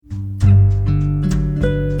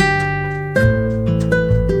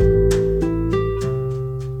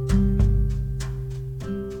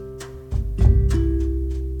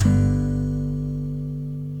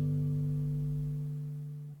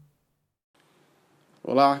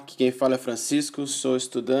Olá, aqui quem fala é Francisco, sou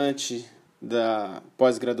estudante da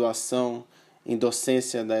pós-graduação em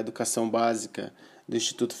docência da Educação Básica do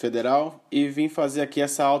Instituto Federal e vim fazer aqui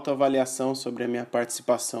essa autoavaliação sobre a minha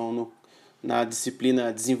participação na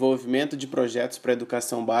disciplina Desenvolvimento de Projetos para a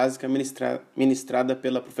Educação Básica, ministrada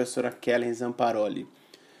pela professora Kellen Zamparoli.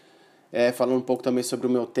 Falando um pouco também sobre o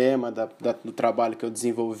meu tema do trabalho que eu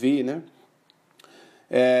desenvolvi, né?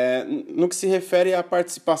 No que se refere à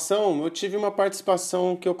participação, eu tive uma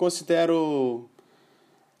participação que eu considero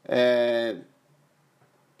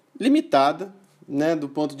limitada, né, do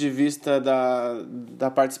ponto de vista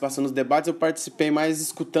da participação nos debates. Eu participei mais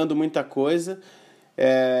escutando muita coisa,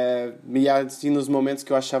 e assim, nos momentos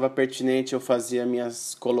que eu achava pertinente eu fazia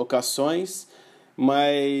minhas colocações,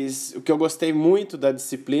 mas o que eu gostei muito da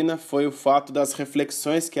disciplina foi o fato das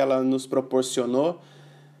reflexões que ela nos proporcionou,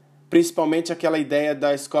 principalmente aquela ideia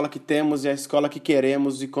da escola que temos e a escola que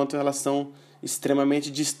queremos e quanto elas são extremamente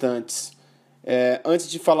distantes. Antes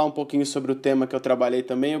de falar um pouquinho sobre o tema que eu trabalhei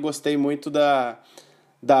também, eu gostei muito da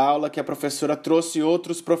aula que a professora trouxe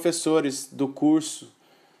outros professores do curso,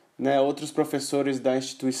 né, outros professores da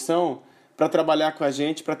instituição, para trabalhar com a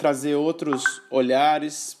gente, para trazer outros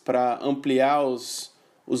olhares, para ampliar os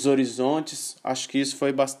horizontes. Acho que isso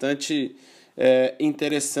foi bastante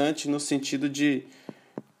interessante no sentido de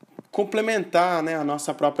complementar, né, a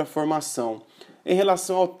nossa própria formação. Em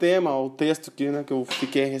relação ao tema, ao texto que eu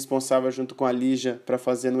fiquei responsável junto com a Lígia para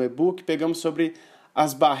fazer no e-book, pegamos sobre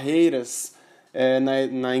as barreiras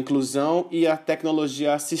na inclusão e a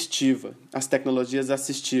tecnologia assistiva, as tecnologias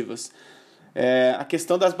assistivas. A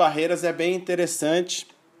questão das barreiras é bem interessante.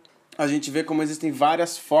 A gente vê como existem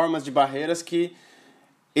várias formas de barreiras que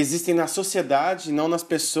existem na sociedade, não nas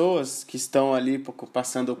pessoas que estão ali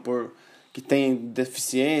passando por, que têm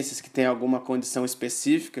deficiências, que têm alguma condição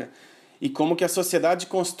específica, e como que a sociedade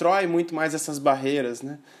constrói muito mais essas barreiras,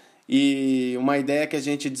 né? E uma ideia que a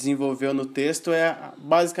gente desenvolveu no texto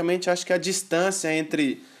basicamente, acho que a distância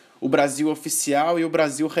entre o Brasil oficial e o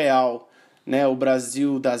Brasil real, né? O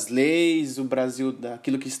Brasil das leis, o Brasil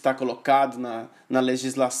daquilo que está colocado na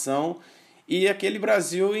legislação, e aquele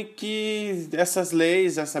Brasil em que essas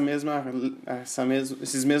leis,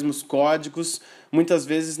 esses mesmos códigos, muitas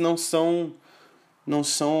vezes não são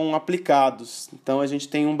aplicados. Então a gente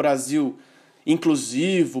tem um Brasil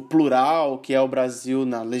inclusivo, plural, que é o Brasil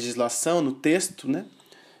na legislação, no texto, né?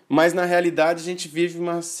 Mas na realidade a gente vive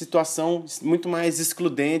uma situação muito mais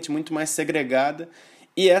excludente, muito mais segregada,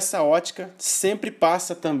 e essa ótica sempre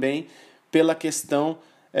passa também pela questão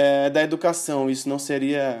da educação. Isso não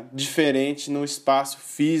seria diferente no espaço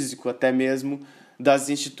físico, até mesmo das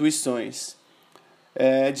instituições.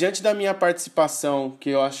 Diante da minha participação, que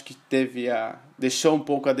eu acho que deixou um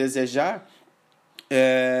pouco a desejar,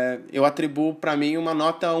 eu atribuo para mim uma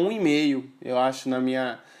nota 1,5, eu acho, na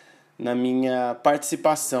minha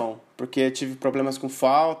participação, porque eu tive problemas com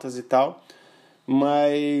faltas e tal,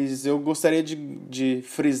 mas eu gostaria de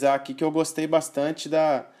frisar aqui que eu gostei bastante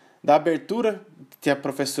da abertura que a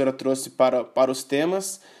professora trouxe para os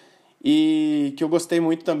temas, e que eu gostei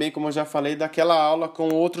muito também, como eu já falei, daquela aula com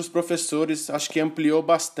outros professores. Acho que ampliou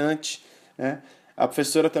bastante, né? A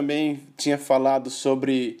professora também tinha falado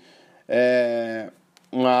sobre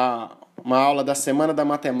uma aula da Semana da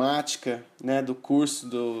Matemática, né, do curso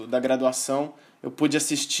da graduação. Eu pude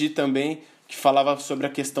assistir também, que falava sobre a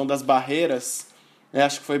questão das barreiras, né?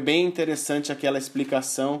 Acho que foi bem interessante aquela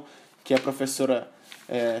explicação que a professora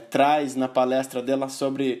traz na palestra dela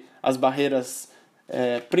sobre as barreiras,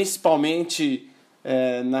 principalmente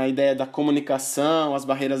na ideia da comunicação, as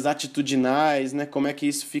barreiras atitudinais, né? Como é que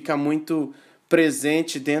isso fica muito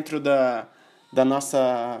presente dentro da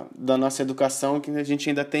nossa educação, que a gente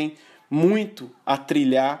ainda tem muito a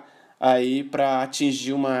trilhar aí para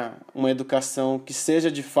atingir uma educação que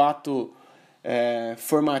seja de fato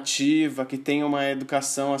formativa, que tenha uma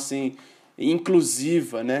educação assim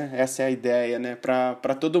inclusiva, né? Essa é a ideia, né?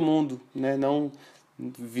 Para todo mundo, né? Não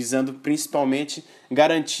visando principalmente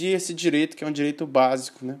garantir esse direito, que é um direito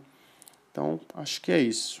básico, né? Então, acho que é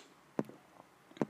isso.